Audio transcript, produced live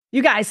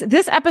You guys,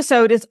 this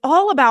episode is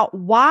all about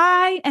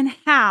why and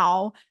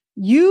how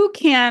you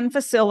can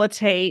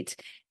facilitate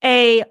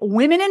a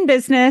women in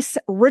business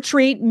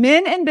retreat,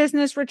 men in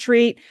business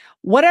retreat,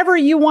 whatever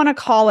you want to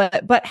call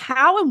it, but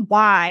how and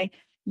why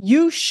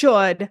you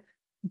should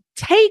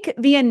take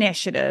the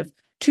initiative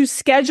to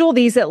schedule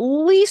these at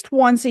least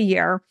once a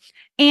year,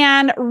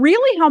 and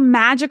really how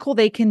magical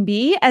they can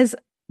be as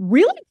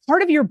really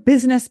part of your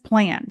business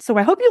plan. So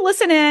I hope you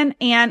listen in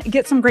and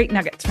get some great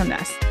nuggets from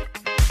this.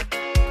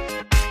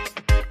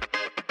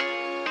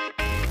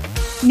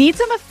 Need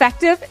some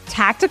effective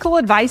tactical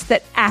advice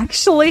that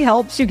actually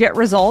helps you get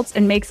results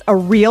and makes a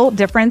real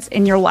difference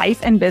in your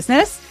life and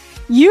business?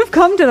 You've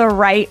come to the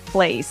right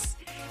place.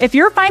 If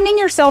you're finding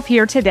yourself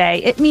here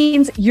today, it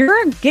means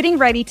you're getting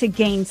ready to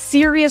gain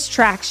serious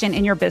traction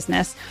in your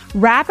business,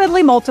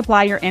 rapidly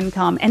multiply your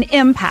income and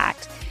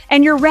impact,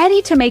 and you're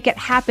ready to make it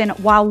happen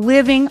while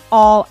living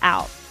all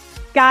out.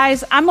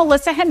 Guys, I'm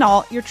Melissa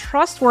Henault, your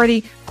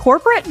trustworthy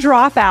corporate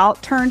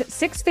dropout turned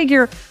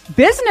six-figure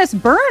business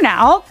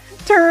burnout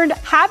turned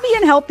happy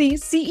and healthy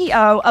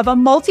CEO of a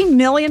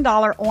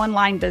multi-million-dollar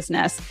online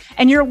business.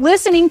 And you're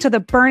listening to the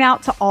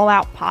Burnout to All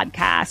Out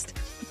podcast.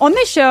 On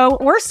this show,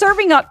 we're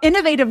serving up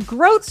innovative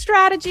growth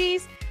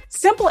strategies,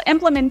 simple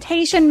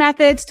implementation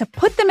methods to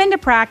put them into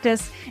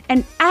practice,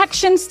 and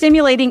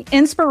action-stimulating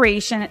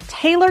inspiration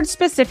tailored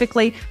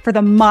specifically for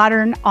the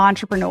modern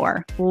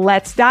entrepreneur.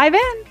 Let's dive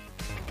in.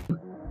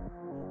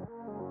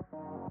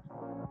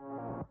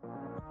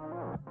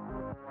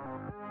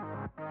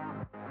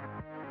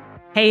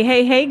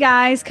 Hey,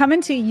 guys,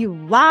 coming to you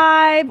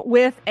live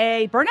with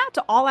a Burnout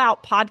to All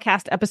Out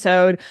podcast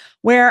episode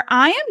where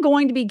I am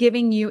going to be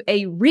giving you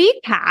a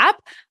recap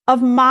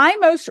of my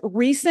most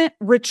recent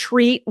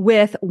retreat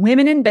with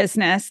women in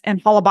business in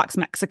Hollabox,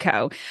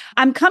 Mexico.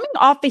 I'm coming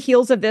off the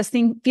heels of this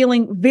thing,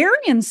 feeling very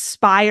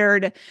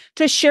inspired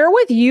to share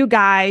with you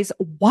guys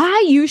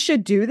why you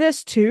should do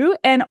this too,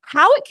 and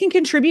how it can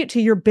contribute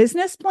to your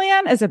business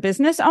plan as a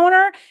business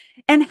owner,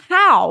 and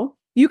how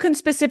you can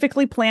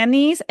specifically plan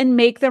these and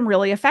make them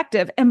really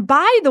effective. And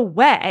by the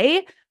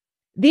way,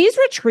 these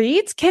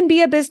retreats can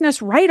be a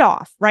business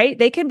write-off, right?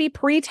 They can be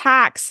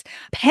pre-tax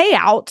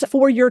payout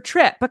for your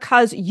trip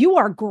because you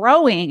are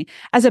growing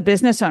as a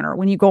business owner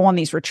when you go on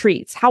these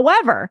retreats.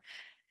 However,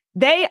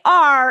 they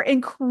are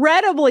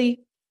incredibly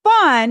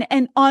fun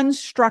and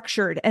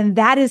unstructured. And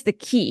that is the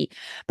key,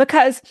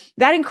 because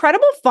that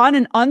incredible fun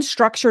and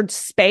unstructured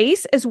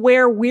space is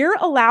where we're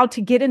allowed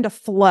to get into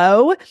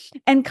flow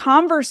and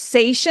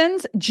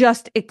conversations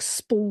just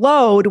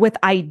explode with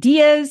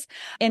ideas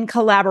and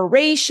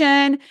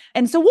collaboration.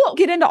 And so we'll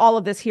get into all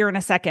of this here in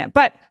a second.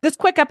 But this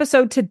quick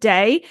episode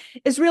today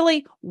is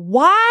really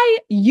why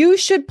you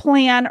should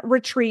plan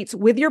retreats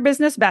with your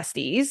business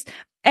besties,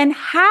 and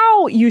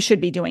how you should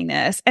be doing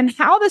this, and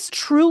how this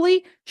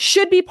truly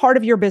should be part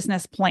of your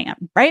business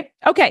plan, right?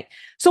 Okay,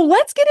 so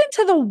let's get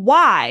into the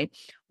why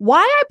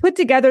I put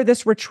together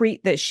this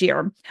retreat this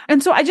year.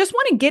 And so I just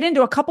want to get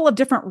into a couple of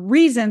different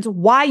reasons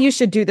why you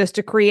should do this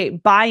to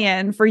create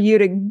buy-in for you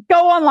to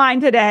go online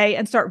today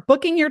and start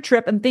booking your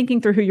trip and thinking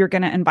through who you're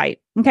going to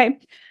invite, okay?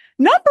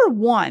 Number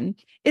one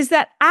is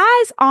that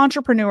as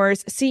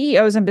entrepreneurs,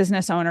 CEOs, and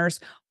business owners,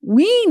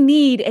 we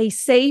need a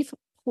safe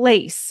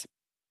place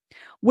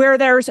where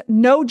there's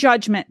no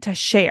judgment to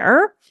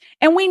share.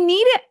 And we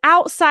need it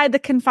outside the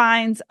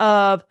confines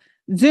of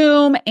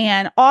Zoom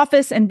and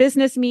office and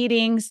business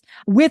meetings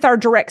with our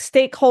direct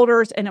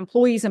stakeholders and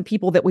employees and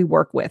people that we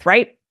work with,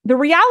 right? The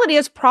reality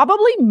is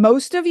probably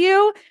most of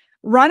you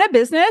run a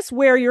business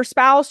where your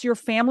spouse, your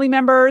family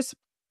members,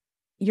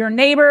 your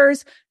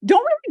neighbors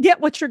don't really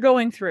get what you're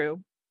going through,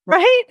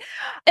 right?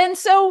 And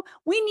so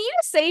we need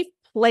a safe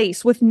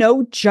place with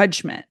no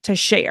judgment to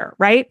share,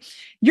 right?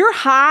 Your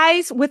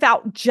highs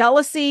without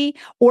jealousy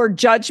or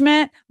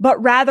judgment,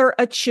 but rather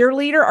a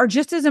cheerleader, are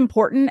just as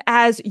important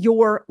as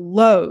your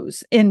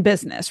lows in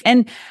business.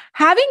 And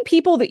having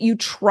people that you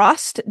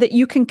trust, that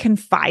you can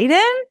confide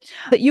in,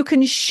 that you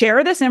can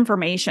share this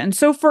information.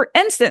 So for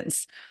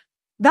instance,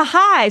 the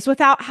highs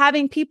without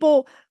having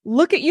people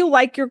look at you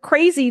like you're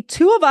crazy.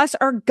 Two of us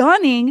are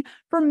gunning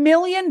for $1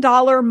 million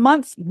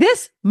months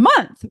this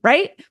month,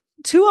 right?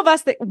 Two of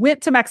us that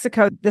went to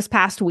Mexico this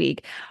past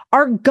week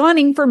are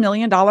gunning for $1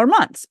 million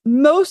months.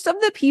 Most of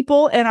the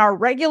people in our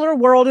regular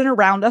world and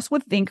around us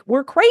would think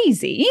we're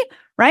crazy,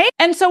 right?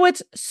 And so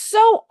it's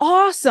so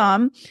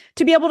awesome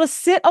to be able to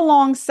sit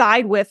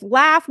alongside with,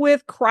 laugh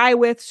with, cry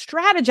with,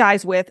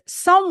 strategize with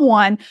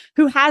someone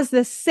who has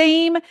the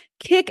same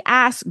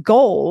kick-ass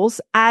goals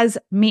as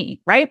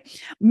me,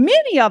 right?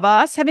 Many of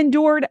us have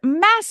endured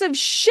massive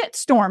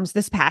shitstorms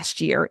this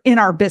past year in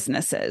our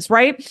businesses,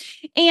 right?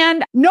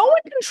 And no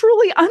one can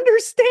truly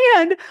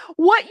understand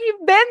what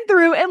you've been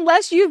through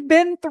unless you've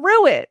been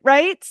through it,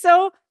 right?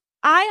 So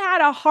I had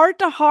a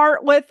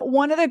heart-to-heart with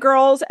one of the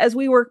girls as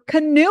we were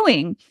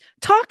canoeing,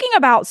 talking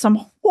about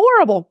some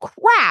horrible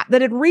crap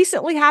that had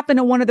recently happened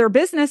in one of their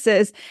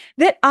businesses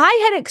that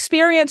I had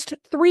experienced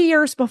 3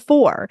 years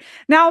before.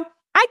 Now,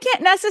 I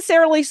can't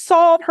necessarily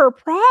solve her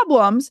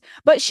problems,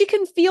 but she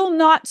can feel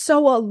not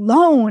so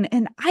alone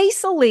and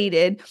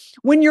isolated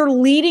when you're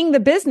leading the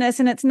business.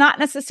 And it's not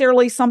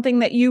necessarily something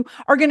that you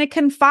are going to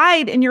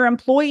confide in your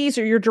employees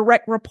or your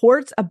direct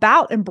reports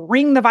about and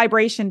bring the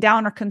vibration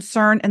down or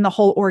concern in the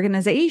whole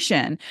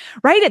organization,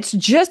 right? It's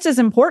just as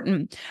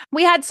important.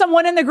 We had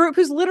someone in the group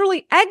who's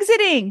literally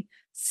exiting,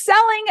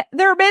 selling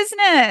their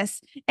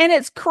business, and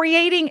it's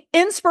creating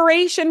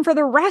inspiration for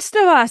the rest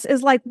of us.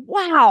 Is like,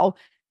 wow,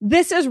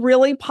 this is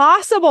really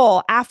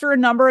possible after a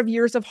number of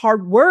years of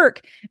hard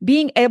work,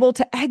 being able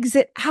to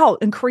exit out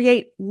and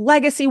create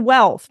legacy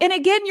wealth. And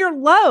again, your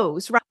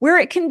lows, right, where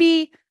it can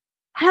be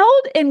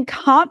held in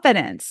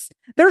confidence.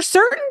 There are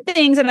certain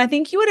things, and I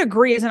think you would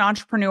agree as an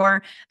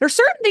entrepreneur, there are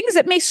certain things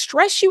that may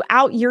stress you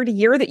out year to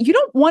year that you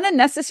don't want to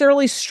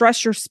necessarily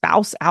stress your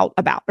spouse out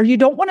about, or you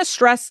don't want to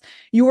stress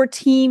your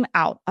team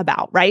out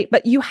about, right?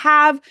 But you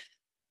have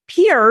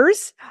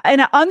peers in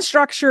an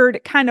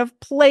unstructured kind of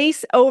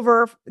place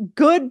over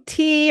good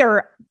tea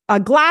or a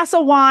glass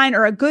of wine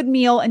or a good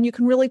meal, and you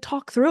can really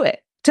talk through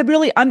it to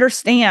really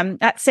understand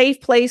that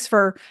safe place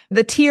for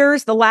the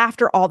tears, the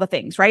laughter, all the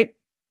things, right?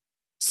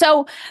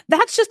 So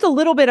that's just a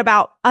little bit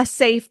about a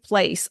safe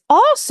place.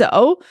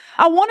 Also,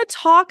 I want to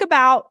talk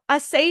about a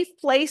safe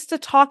place to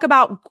talk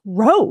about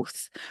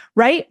growth,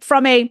 right?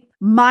 From a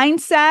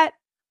mindset,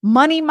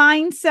 money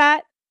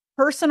mindset,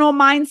 personal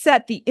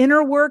mindset, the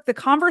inner work, the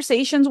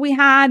conversations we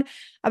had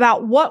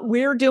about what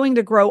we're doing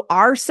to grow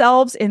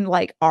ourselves in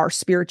like our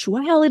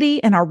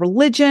spirituality and our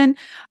religion.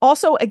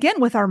 Also, again,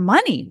 with our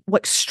money,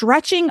 like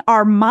stretching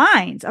our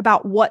minds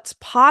about what's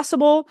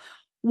possible,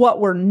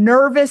 what we're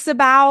nervous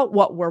about,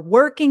 what we're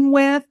working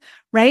with,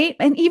 right?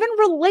 And even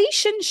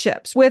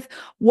relationships with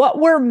what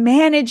we're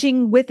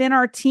managing within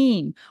our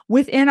team,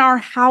 within our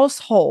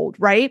household,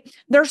 right?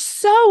 There's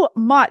so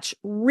much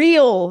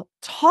real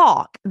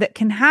talk that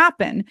can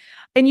happen,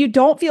 and you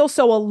don't feel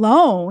so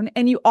alone.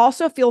 And you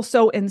also feel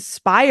so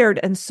inspired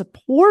and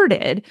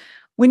supported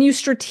when you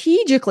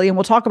strategically, and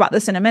we'll talk about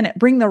this in a minute,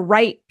 bring the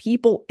right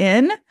people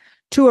in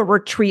to a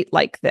retreat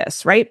like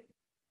this, right?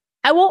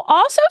 I will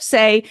also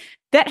say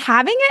that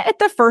having it at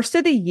the first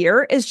of the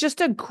year is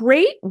just a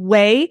great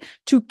way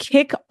to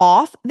kick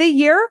off the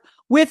year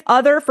with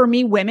other, for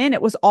me, women.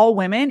 It was all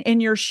women in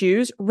your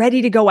shoes,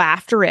 ready to go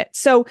after it.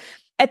 So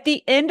at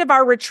the end of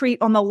our retreat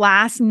on the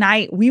last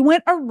night, we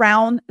went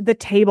around the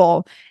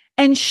table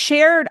and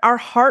shared our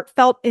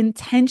heartfelt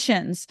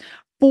intentions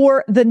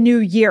for the new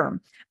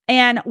year.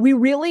 And we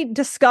really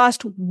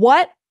discussed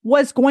what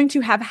was going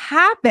to have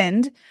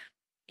happened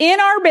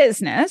in our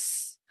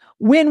business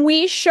when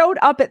we showed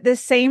up at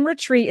this same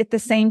retreat at the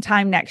same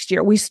time next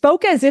year. We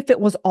spoke as if it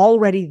was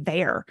already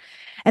there.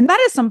 And that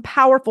is some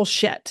powerful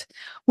shit.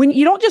 When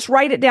you don't just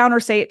write it down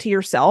or say it to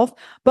yourself,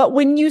 but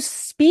when you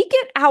speak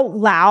it out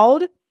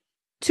loud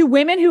to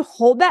women who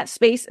hold that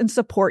space and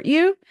support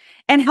you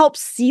and help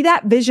see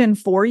that vision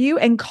for you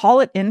and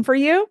call it in for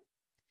you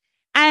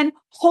and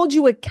hold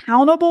you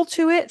accountable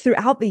to it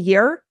throughout the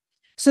year,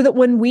 so that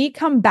when we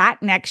come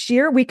back next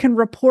year, we can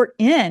report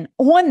in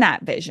on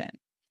that vision.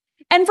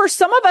 And for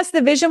some of us,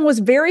 the vision was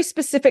very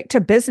specific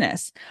to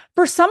business.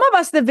 For some of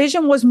us, the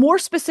vision was more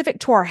specific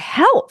to our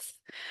health.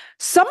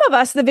 Some of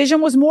us, the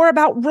vision was more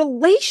about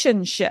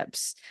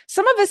relationships.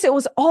 Some of us, it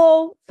was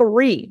all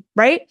three,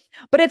 right?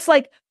 But it's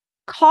like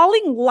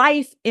calling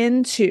life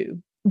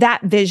into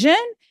that vision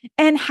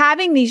and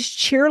having these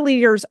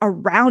cheerleaders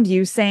around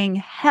you saying,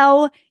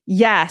 hell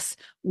yes,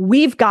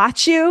 we've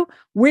got you.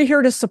 We're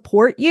here to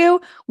support you.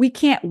 We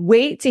can't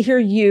wait to hear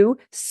you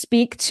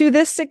speak to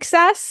this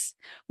success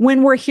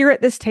when we're here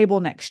at this table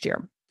next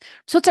year.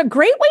 So it's a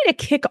great way to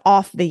kick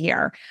off the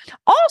year.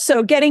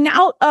 Also, getting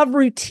out of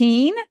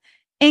routine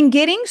and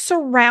getting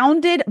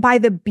surrounded by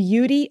the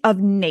beauty of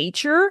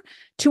nature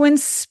to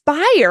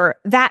inspire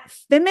that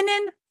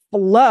feminine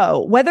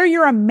flow, whether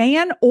you're a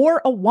man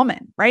or a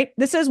woman, right?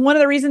 This is one of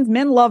the reasons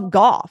men love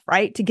golf,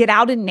 right? To get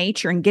out in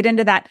nature and get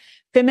into that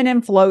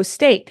feminine flow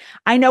state.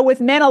 I know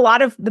with men, a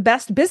lot of the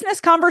best business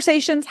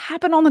conversations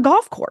happen on the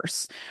golf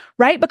course,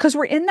 right? Because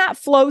we're in that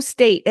flow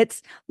state.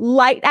 It's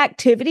light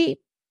activity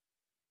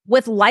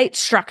with light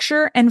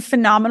structure and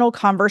phenomenal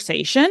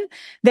conversation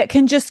that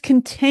can just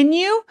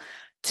continue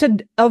to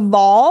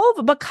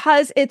evolve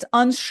because it's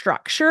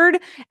unstructured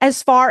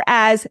as far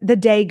as the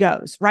day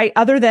goes, right?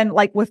 Other than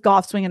like with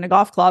golf, swinging a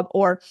golf club,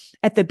 or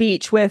at the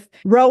beach with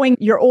rowing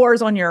your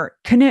oars on your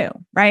canoe,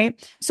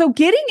 right? So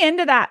getting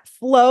into that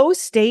flow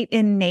state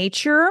in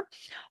nature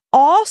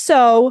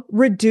also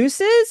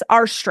reduces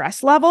our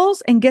stress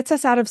levels and gets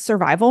us out of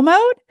survival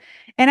mode,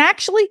 and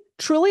actually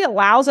truly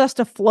allows us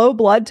to flow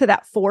blood to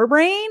that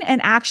forebrain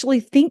and actually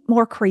think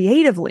more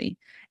creatively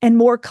and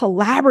more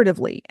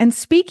collaboratively. And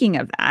speaking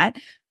of that,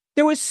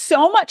 there was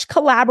so much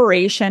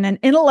collaboration and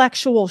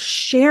intellectual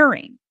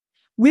sharing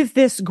with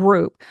this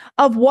group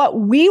of what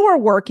we were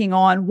working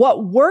on,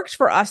 what worked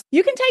for us.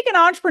 You can take an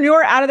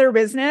entrepreneur out of their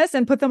business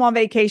and put them on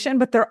vacation,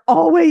 but they're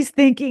always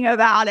thinking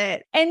about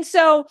it. And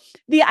so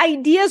the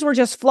ideas were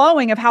just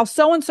flowing of how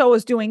so-and-so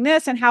is doing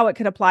this and how it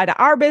could apply to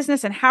our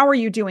business and how are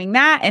you doing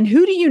that? And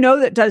who do you know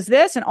that does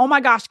this? And oh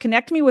my gosh,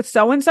 connect me with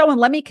so-and-so and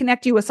let me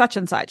connect you with such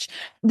and such.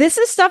 This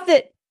is stuff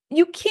that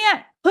you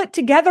can't put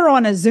together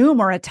on a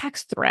Zoom or a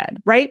text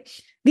thread, right?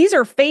 These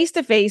are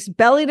face-to-face,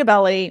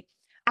 belly-to-belly,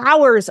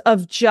 hours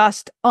of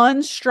just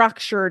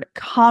unstructured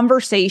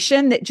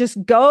conversation that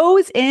just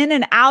goes in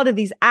and out of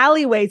these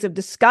alleyways of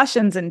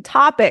discussions and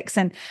topics,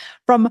 and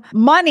from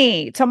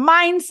money to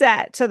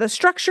mindset to the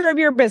structure of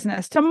your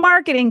business to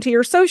marketing to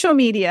your social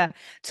media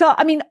to,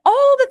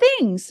 all the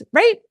things,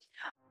 right?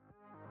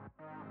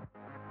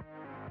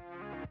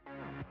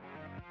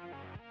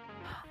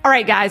 All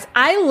right, guys,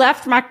 I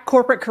left my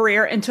corporate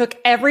career and took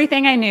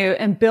everything I knew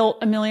and built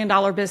 $1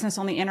 million business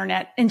on the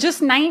internet in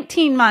just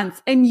 19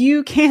 months. And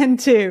you can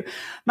too.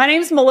 My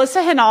name is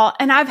Melissa Henal,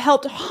 and I've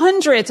helped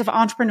hundreds of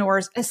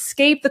entrepreneurs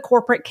escape the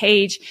corporate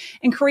cage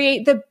and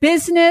create the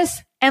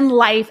business and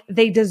life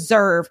they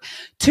deserve.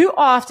 Too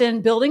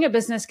often, building a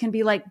business can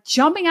be like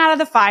jumping out of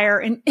the fire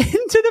and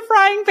into the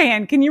frying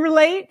pan. Can you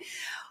relate?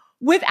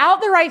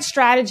 Without the right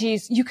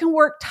strategies, you can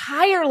work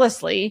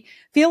tirelessly,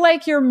 feel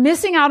like you're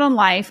missing out on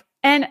life,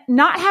 and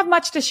not have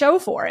much to show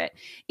for it.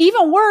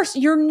 Even worse,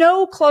 you're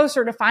no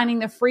closer to finding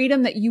the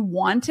freedom that you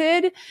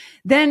wanted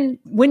than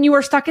when you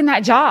were stuck in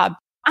that job.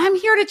 I'm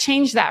here to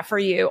change that for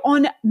you.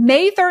 On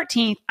May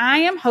 13th, I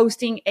am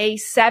hosting a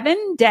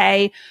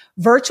 7-day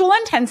virtual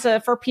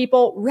intensive for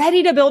people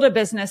ready to build a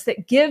business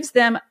that gives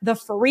them the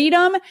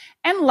freedom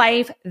and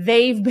life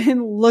they've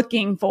been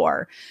looking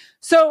for.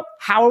 So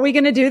how are we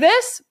going to do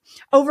this?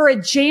 Over a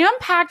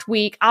jam-packed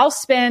week, I'll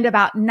spend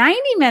about 90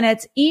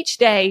 minutes each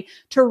day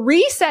to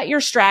reset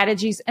your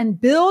strategies and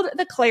build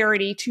the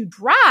clarity to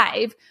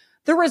drive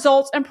the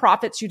results and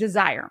profits you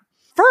desire.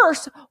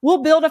 First,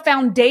 we'll build a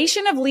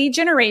foundation of lead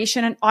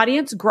generation and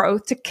audience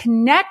growth to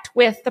connect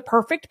with the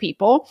perfect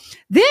people.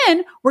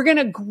 Then we're going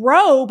to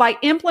grow by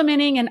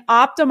implementing an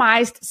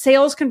optimized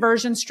sales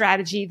conversion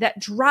strategy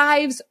that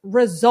drives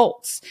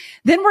results.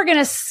 Then we're going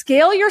to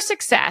scale your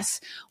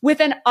success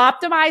with an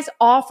optimized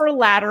offer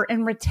ladder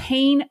and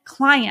retain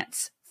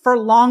clients for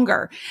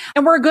longer.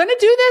 And we're going to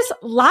do this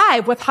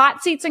live with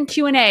hot seats and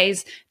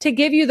Q&As to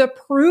give you the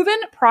proven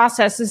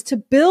processes to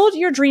build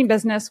your dream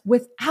business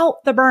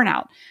without the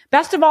burnout.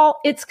 Best of all,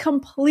 it's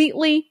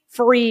completely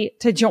free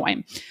to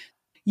join.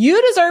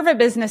 You deserve a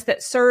business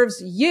that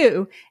serves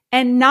you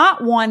and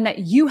not one that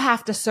you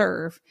have to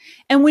serve.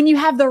 And when you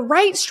have the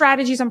right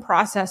strategies and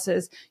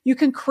processes, you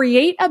can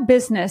create a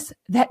business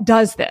that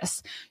does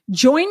this.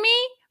 Join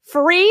me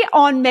free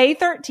on May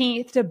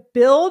 13th to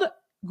build,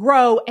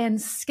 grow,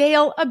 and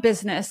scale a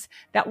business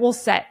that will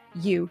set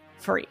you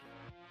free,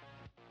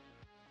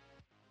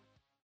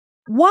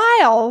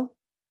 while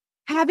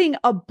having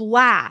a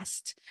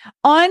blast.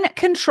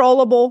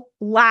 Uncontrollable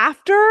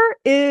laughter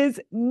is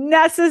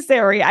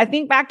necessary. I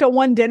think back to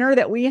one dinner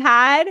that we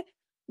had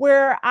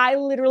where I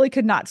literally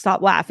could not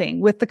stop laughing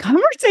with the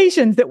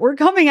conversations that were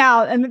coming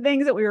out and the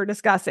things that we were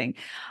discussing.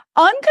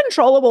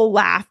 Uncontrollable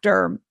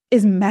laughter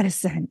is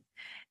medicine.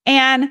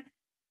 And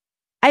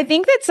I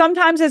think that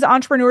sometimes as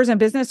entrepreneurs and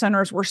business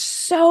owners, we're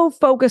so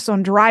focused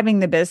on driving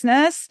the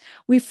business,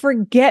 we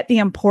forget the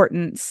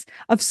importance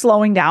of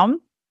slowing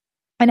down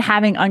and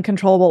having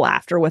uncontrollable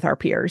laughter with our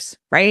peers,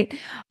 right?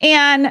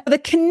 And the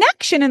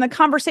connection in the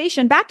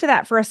conversation, back to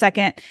that for a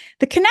second,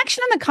 the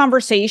connection in the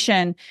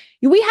conversation,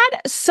 we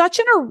had such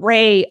an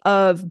array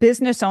of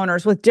business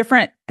owners with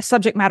different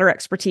subject matter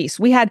expertise.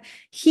 We had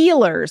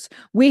healers.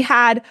 We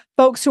had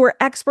folks who are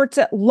experts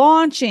at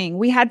launching.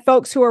 We had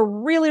folks who are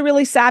really,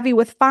 really savvy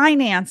with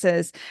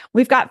finances.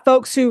 We've got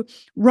folks who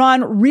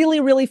run really,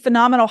 really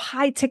phenomenal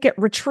high ticket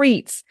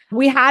retreats.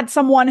 We had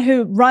someone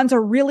who runs a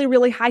really,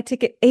 really high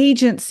ticket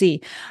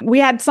agency. We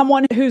had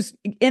someone who's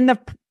in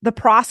the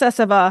process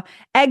of a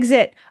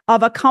exit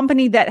of a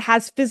company that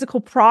has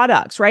physical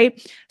products,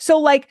 right? So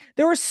like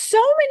there were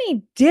so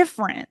many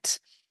different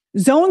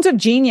zones of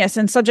genius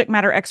and subject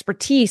matter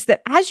expertise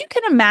that, as you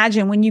can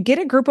imagine, when you get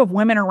a group of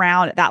women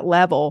around at that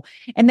level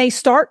and they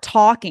start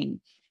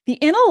talking, the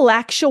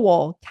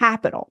intellectual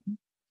capital,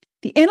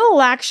 the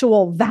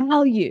intellectual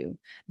value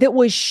that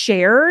was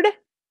shared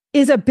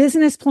is a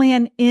business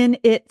plan in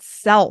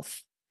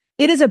itself.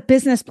 It is a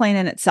business plan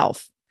in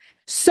itself.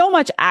 So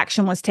much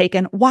action was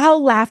taken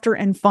while laughter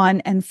and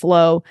fun and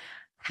flow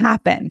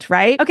happened,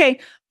 right?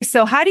 Okay,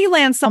 so how do you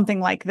land something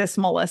like this,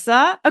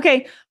 Melissa?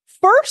 Okay,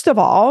 first of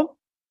all,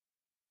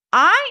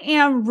 I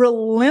am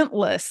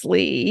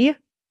relentlessly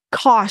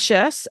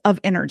cautious of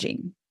energy,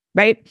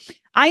 right?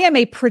 I am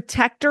a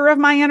protector of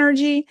my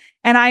energy,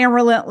 and I am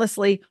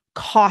relentlessly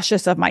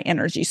cautious of my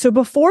energy. So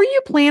before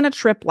you plan a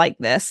trip like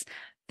this,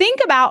 think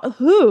about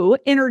who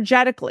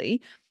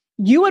energetically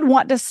you would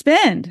want to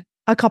spend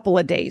a couple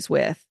of days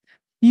with.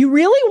 You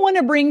really want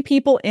to bring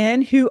people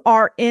in who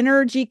are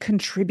energy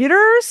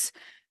contributors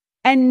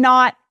and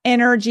not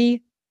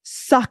energy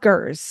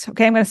suckers.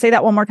 Okay, I'm going to say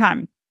that one more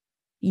time.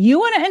 You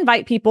want to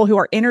invite people who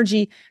are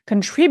energy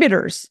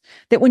contributors,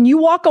 that when you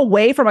walk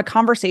away from a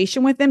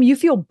conversation with them, you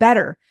feel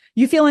better.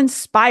 You feel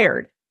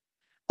inspired.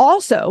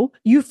 Also,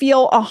 you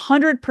feel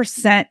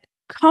 100%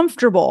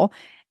 comfortable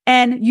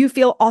and you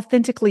feel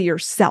authentically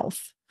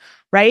yourself,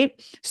 right?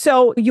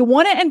 So you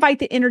want to invite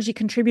the energy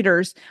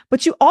contributors,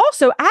 but you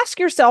also ask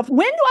yourself,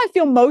 when do I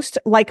feel most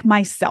like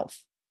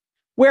myself?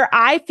 Where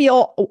I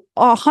feel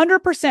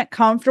 100%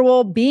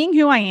 comfortable being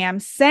who I am,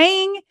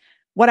 saying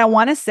what I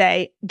want to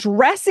say,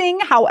 dressing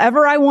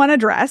however I want to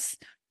dress,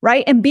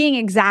 right? And being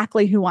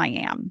exactly who I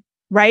am,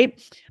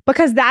 right?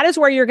 Because that is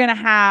where you're going to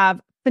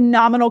have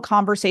phenomenal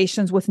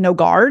conversations with no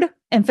guard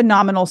and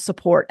phenomenal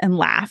support and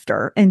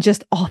laughter and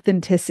just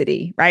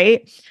authenticity,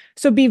 right?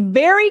 So be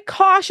very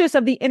cautious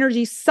of the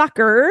energy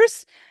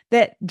suckers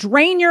that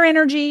drain your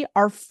energy,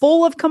 are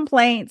full of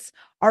complaints,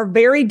 are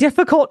very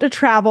difficult to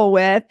travel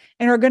with,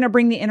 and are going to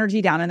bring the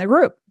energy down in the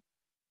group.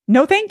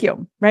 No, thank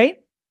you, right?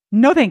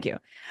 No, thank you.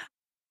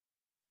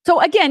 So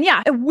again,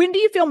 yeah, when do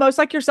you feel most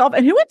like yourself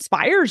and who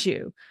inspires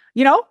you?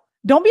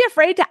 Don't be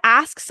afraid to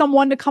ask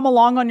someone to come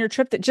along on your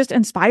trip that just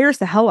inspires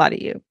the hell out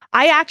of you.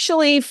 I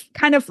actually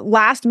kind of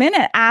last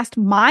minute asked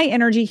my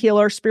energy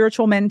healer,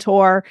 spiritual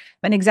mentor,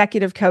 and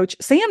executive coach,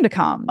 Sam, to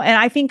come. And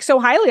I think so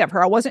highly of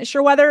her. I wasn't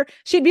sure whether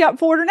she'd be up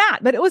for it or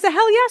not, but it was a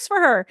hell yes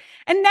for her.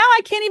 And now I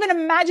can't even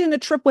imagine the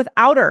trip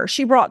without her.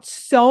 She brought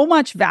so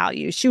much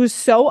value. She was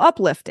so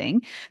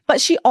uplifting,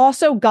 but she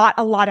also got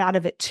a lot out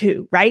of it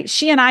too, right?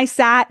 She and I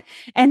sat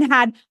and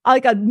had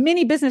like a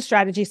mini business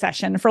strategy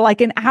session for like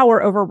an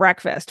hour over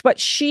breakfast. But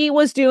she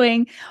was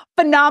doing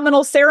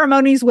phenomenal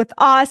ceremonies with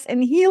us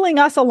and healing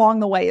us along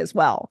the way as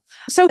well.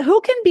 So who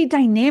can be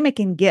dynamic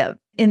and give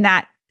in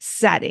that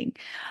setting?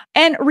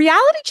 And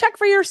reality check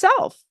for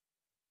yourself.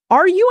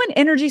 Are you an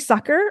energy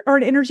sucker or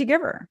an energy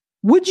giver?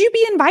 Would you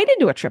be invited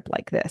to a trip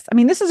like this? I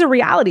mean, this is a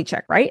reality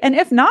check, right? And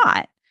if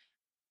not,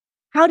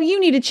 how do you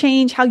need to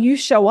change how you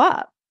show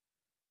up?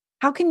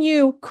 How can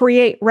you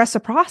create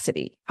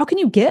reciprocity? How can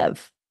you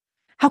give?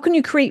 How can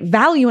you create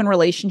value in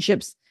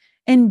relationships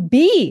and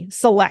be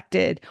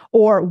selected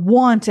or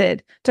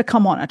wanted to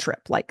come on a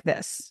trip like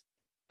this?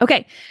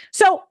 Okay,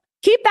 so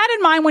keep that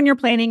in mind when you're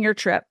planning your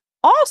trip.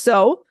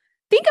 Also,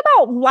 think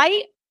about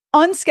light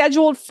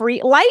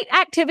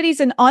activities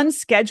and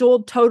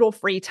unscheduled total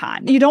free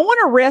time. You don't want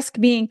to risk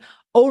being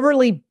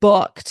overly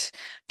booked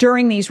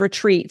during these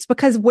retreats,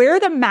 because where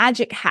the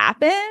magic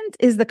happens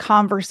is the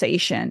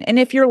conversation. And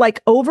if you're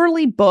like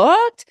overly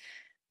booked,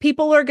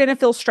 people are going to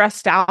feel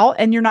stressed out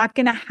and you're not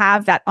going to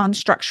have that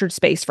unstructured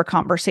space for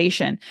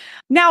conversation.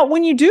 Now,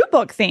 when you do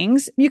book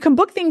things, you can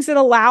book things that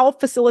allow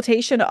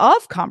facilitation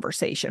of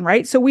conversation,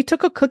 right? So we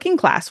took a cooking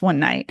class one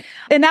night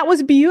and that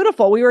was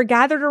beautiful. We were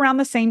gathered around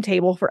the same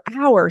table for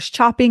hours,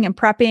 chopping and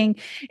prepping.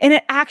 And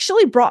it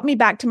actually brought me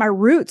back to my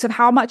roots of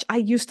how much I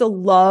used to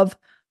love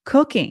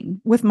cooking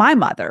with my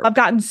mother. I've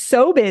gotten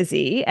so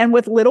busy, and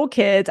with little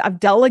kids, I've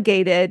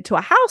delegated to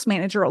a house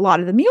manager a lot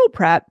of the meal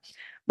prep.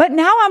 But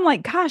now I'm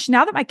like, gosh,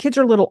 now that my kids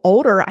are a little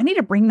older, I need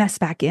to bring this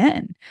back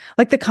in.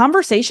 Like the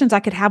conversations I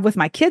could have with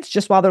my kids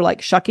just while they're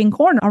like shucking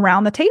corn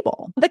around the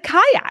table. The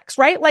kayaks,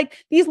 right?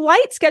 Like these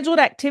light scheduled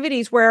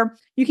activities where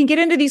you can get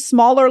into these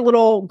smaller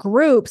little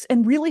groups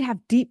and really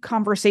have deep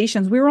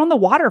conversations. We were on the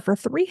water for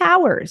 3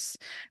 hours,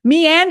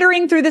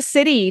 meandering through the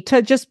city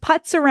to just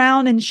putz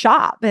around and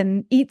shop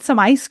and eat some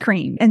ice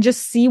cream and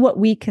just see what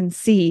we can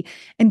see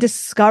and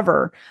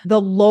discover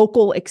the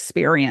local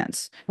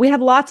experience. We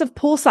had lots of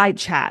poolside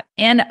chat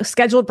and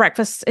scheduled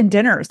breakfasts and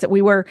dinners that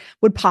we would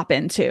pop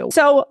into.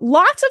 So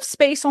lots of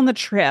space on the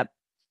trip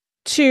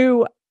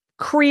to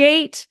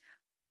create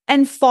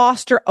and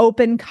foster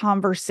open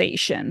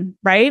conversation,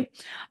 right?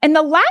 And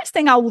the last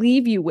thing I'll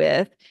leave you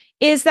with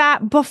is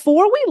that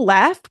before we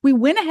left, we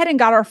went ahead and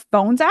got our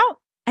phones out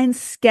and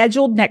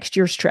scheduled next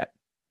year's trip.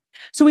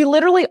 So we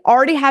literally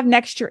already have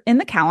next year in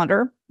the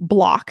calendar,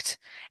 blocked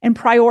and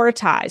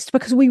prioritized,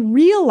 because we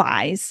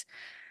realize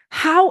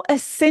how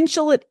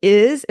essential it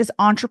is as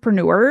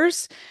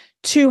entrepreneurs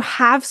to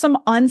have some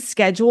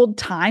unscheduled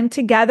time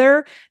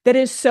together that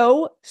is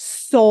so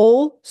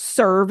soul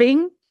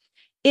serving.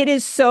 It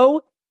is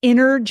so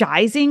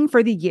energizing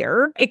for the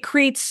year. It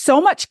creates so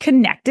much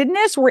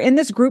connectedness. We're in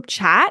this group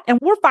chat and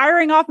we're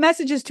firing off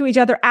messages to each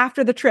other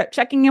after the trip,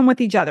 checking in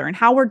with each other and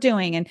how we're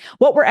doing and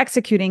what we're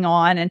executing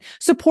on and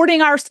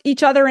supporting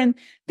each other in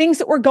things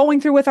that we're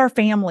going through with our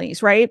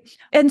families, right?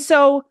 And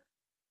so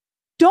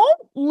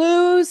don't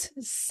lose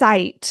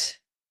sight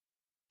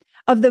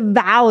of the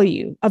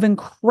value of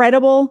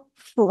incredible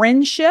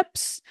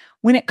friendships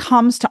when it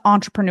comes to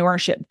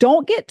entrepreneurship.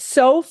 Don't get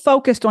so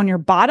focused on your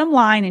bottom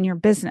line in your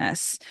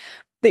business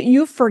that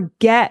you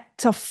forget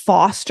to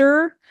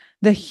foster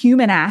the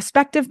human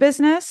aspect of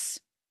business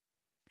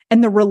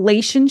and the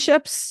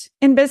relationships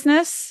in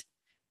business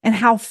and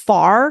how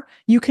far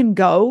you can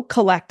go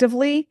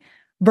collectively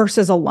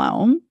versus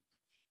alone,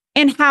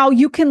 and how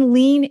you can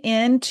lean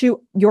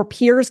into your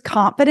peers'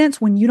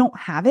 confidence when you don't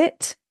have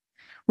it,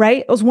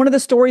 right? It was one of the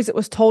stories that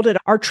was told at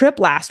our trip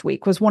last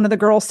week. Was one of the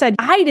girls said,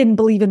 I didn't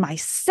believe in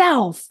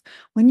myself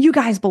when you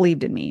guys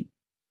believed in me.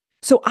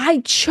 So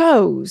I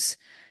chose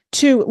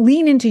to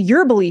lean into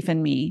your belief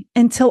in me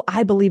until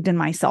I believed in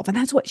myself. And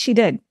that's what she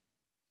did.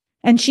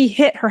 And she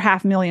hit her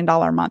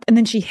 $500,000 a month. And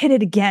then she hit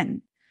it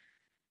again.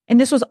 And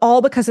this was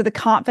all because of the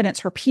confidence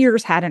her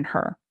peers had in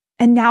her.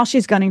 And now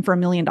she's gunning for $1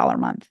 million a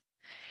month.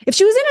 If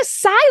she was in a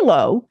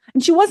silo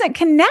and she wasn't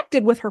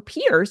connected with her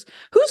peers,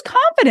 whose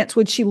confidence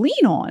would she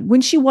lean on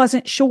when she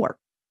wasn't sure?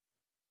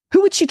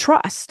 Who would she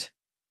trust?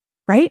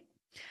 Right?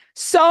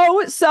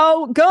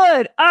 So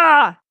good.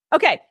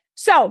 Okay.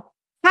 So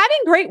having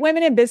great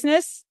women in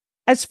business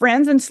as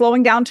friends and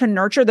slowing down to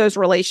nurture those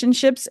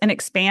relationships and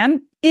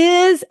expand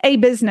is a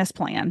business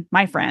plan,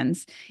 my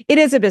friends. It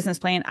is a business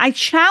plan. I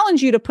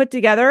challenge you to put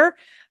together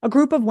a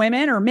group of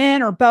women or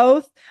men or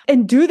both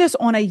and do this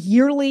on a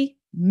yearly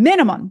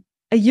minimum,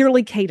 a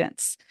yearly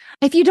cadence.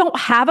 If you don't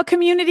have a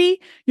community,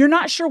 you're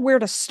not sure where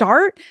to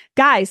start.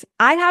 Guys,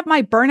 I have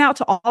my Burnout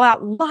to All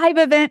Out live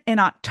event in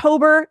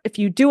October. If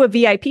you do a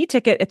VIP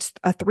ticket, it's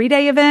a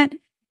 3-day event.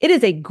 It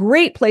is a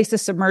great place to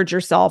submerge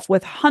yourself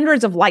with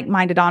hundreds of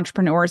like-minded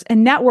entrepreneurs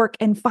and network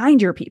and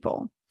find your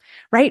people,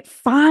 right?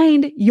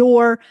 Find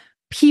your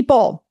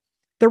people.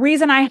 The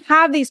reason I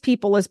have these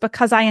people is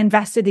because I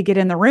invested to get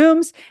in the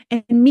rooms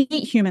and meet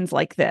humans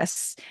like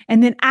this.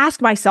 And then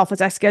ask myself as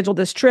I scheduled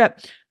this trip,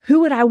 who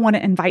would I want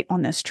to invite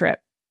on this trip?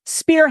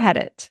 Spearhead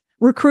it,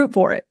 recruit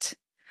for it,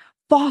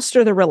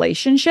 foster the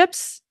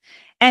relationships,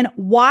 and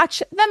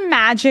watch the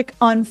magic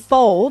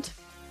unfold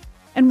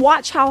and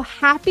watch how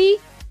happy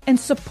and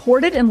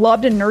supported and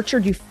loved and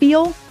nurtured you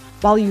feel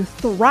while you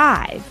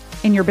thrive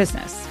in your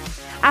business.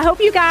 I hope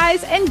you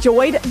guys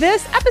enjoyed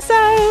this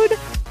episode.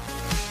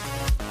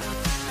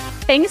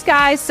 Thanks,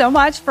 guys, so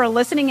much for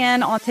listening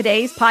in on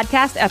today's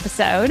podcast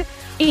episode.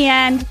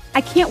 And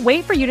I can't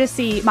wait for you to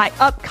see my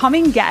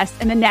upcoming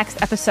guest in the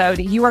next episode.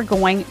 You are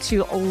going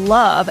to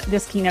love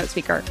this keynote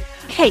speaker.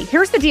 Hey,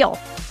 here's the deal.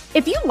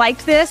 If you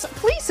liked this,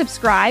 please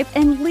subscribe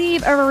and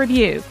leave a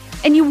review.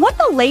 And you want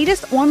the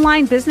latest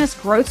online business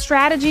growth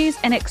strategies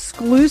and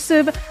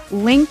exclusive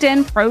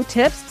LinkedIn pro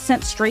tips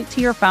sent straight to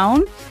your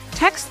phone?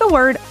 Text the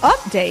word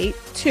update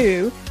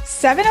to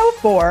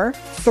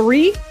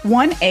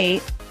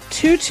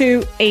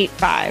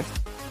 704-318-2285.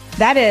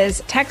 That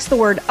is, text the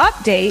word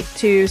update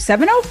to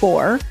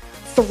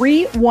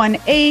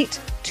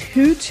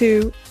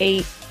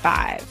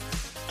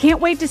 704-318-2285. Can't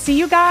wait to see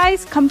you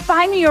guys. Come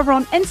find me over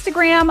on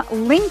Instagram,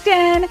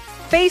 LinkedIn,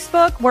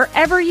 Facebook,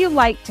 wherever you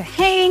like to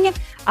hang.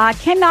 I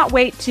cannot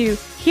wait to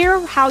hear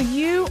how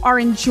you are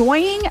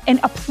enjoying and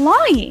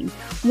applying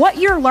what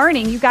you're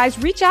learning. You guys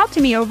reach out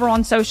to me over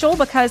on social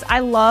because I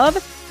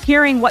love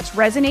hearing what's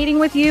resonating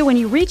with you. When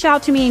you reach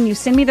out to me and you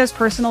send me those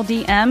personal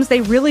DMs, they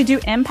really do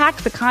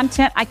impact the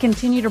content I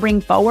continue to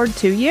bring forward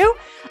to you.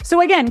 So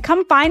again,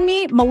 come find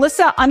me,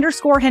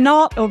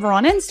 Melissa_Henault over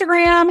on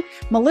Instagram,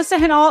 Melissa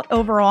Henault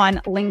over on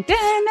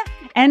LinkedIn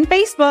and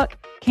Facebook.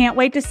 Can't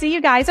wait to see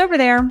you guys over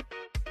there.